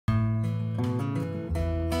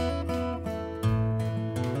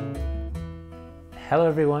Hello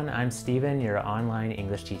everyone, I'm Steven, your online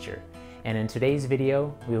English teacher. And in today's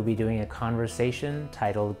video, we will be doing a conversation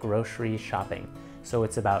titled Grocery Shopping. So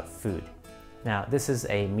it's about food. Now, this is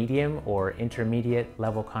a medium or intermediate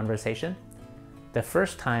level conversation. The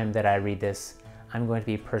first time that I read this, I'm going to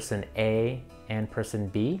be person A and person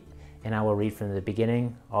B, and I will read from the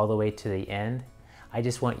beginning all the way to the end. I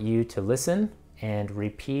just want you to listen and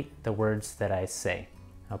repeat the words that I say,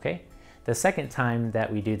 okay? The second time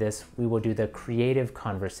that we do this, we will do the creative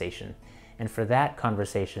conversation. And for that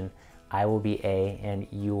conversation, I will be A and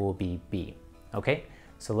you will be B, okay?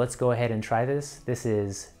 So let's go ahead and try this. This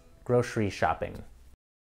is grocery shopping.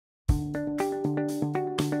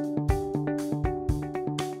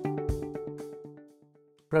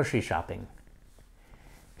 Grocery shopping.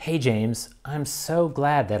 Hey James, I'm so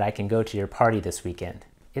glad that I can go to your party this weekend.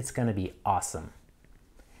 It's gonna be awesome.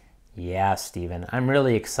 Yeah, Steven, I'm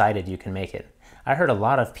really excited you can make it. I heard a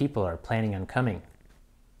lot of people are planning on coming.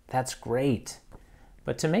 That's great.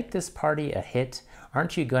 But to make this party a hit,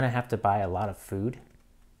 aren't you going to have to buy a lot of food?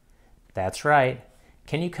 That's right.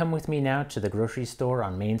 Can you come with me now to the grocery store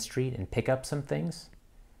on Main Street and pick up some things?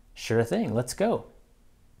 Sure thing, let's go.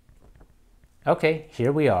 Okay,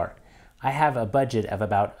 here we are. I have a budget of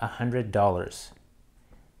about $100.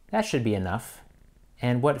 That should be enough.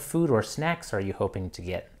 And what food or snacks are you hoping to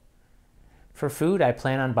get? For food, I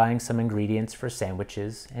plan on buying some ingredients for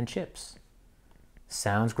sandwiches and chips.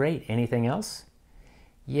 Sounds great. Anything else?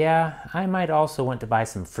 Yeah, I might also want to buy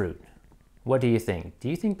some fruit. What do you think? Do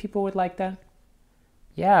you think people would like that?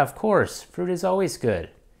 Yeah, of course. Fruit is always good.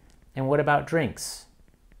 And what about drinks?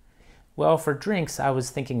 Well, for drinks, I was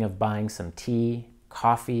thinking of buying some tea,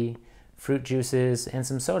 coffee, fruit juices, and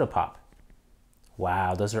some soda pop.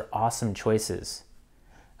 Wow, those are awesome choices.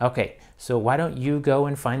 Okay, so why don't you go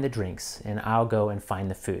and find the drinks and I'll go and find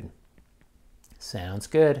the food. Sounds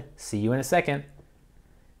good. See you in a second.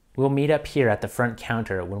 We'll meet up here at the front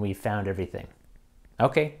counter when we've found everything.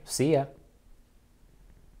 Okay, see ya.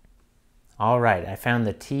 All right, I found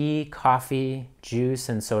the tea, coffee, juice,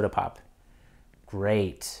 and soda pop.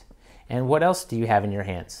 Great. And what else do you have in your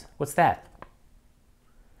hands? What's that?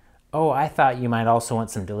 Oh, I thought you might also want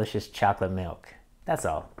some delicious chocolate milk. That's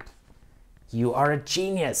all. You are a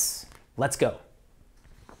genius. Let's go.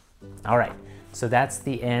 All right, so that's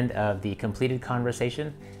the end of the completed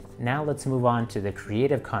conversation. Now let's move on to the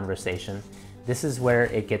creative conversation. This is where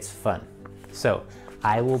it gets fun. So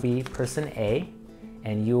I will be person A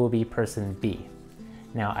and you will be person B.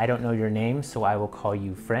 Now I don't know your name, so I will call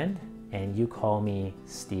you friend and you call me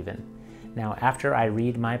Steven. Now after I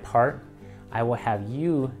read my part, I will have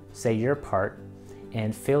you say your part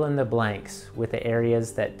and fill in the blanks with the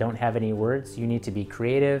areas that don't have any words. You need to be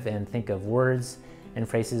creative and think of words and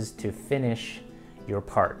phrases to finish your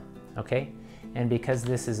part, okay? And because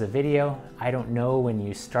this is a video, I don't know when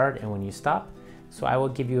you start and when you stop, so I will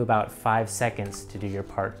give you about 5 seconds to do your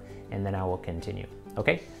part and then I will continue,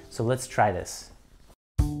 okay? So let's try this.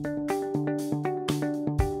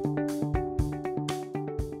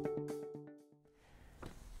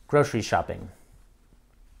 Grocery shopping.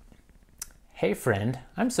 Hey friend,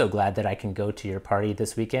 I'm so glad that I can go to your party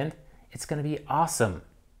this weekend. It's going to be awesome.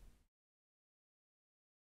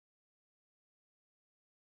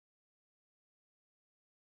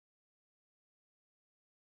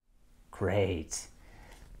 Great.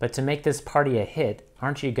 But to make this party a hit,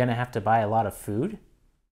 aren't you going to have to buy a lot of food?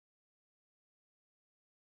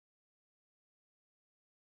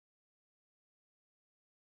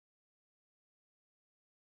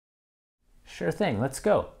 Sure thing, let's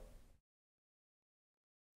go.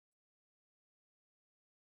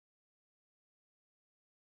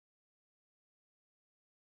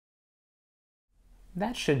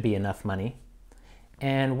 That should be enough money.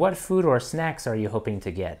 And what food or snacks are you hoping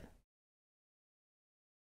to get?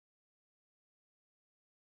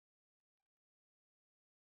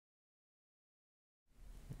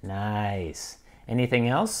 Nice. Anything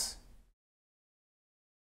else?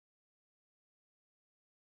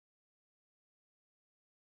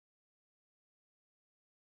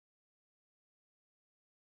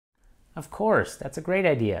 Of course, that's a great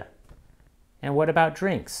idea. And what about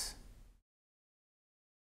drinks?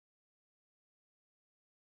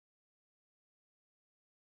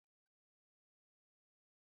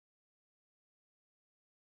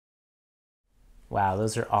 Wow,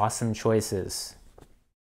 those are awesome choices.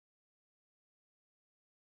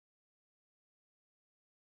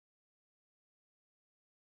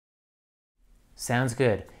 Sounds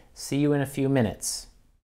good. See you in a few minutes.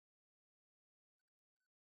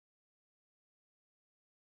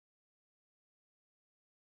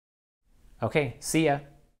 Okay, see ya.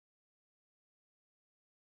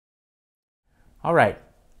 All right,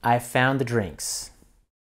 I found the drinks.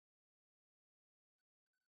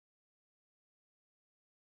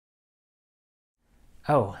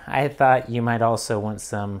 Oh, I thought you might also want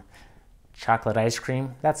some chocolate ice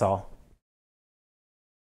cream, that's all.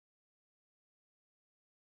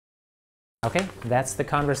 Okay, that's the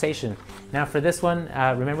conversation. Now for this one,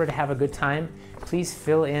 remember to have a good time. Please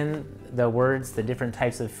fill in the words, the different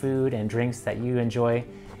types of food and drinks that you enjoy.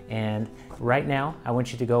 And right now, I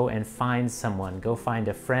want you to go and find someone. Go find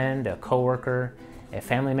a friend, a coworker, a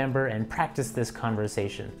family member, and practice this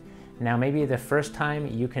conversation. Now maybe the first time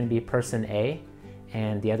you can be person A,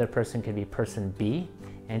 and the other person can be person B,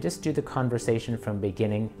 and just do the conversation from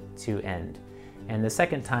beginning to end. And the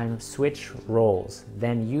second time, switch roles.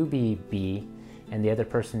 Then you be B and the other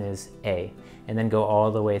person is A, and then go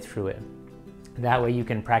all the way through it. That way you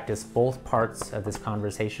can practice both parts of this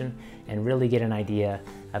conversation and really get an idea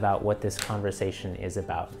about what this conversation is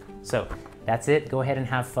about. So that's it. Go ahead and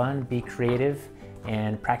have fun, be creative,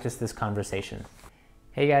 and practice this conversation.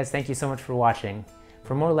 Hey guys, thank you so much for watching.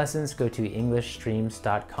 For more lessons, go to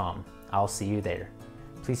EnglishStreams.com. I'll see you there.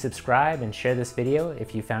 Please subscribe and share this video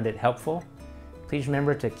if you found it helpful. Please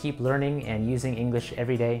remember to keep learning and using English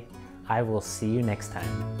every day. I will see you next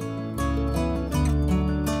time.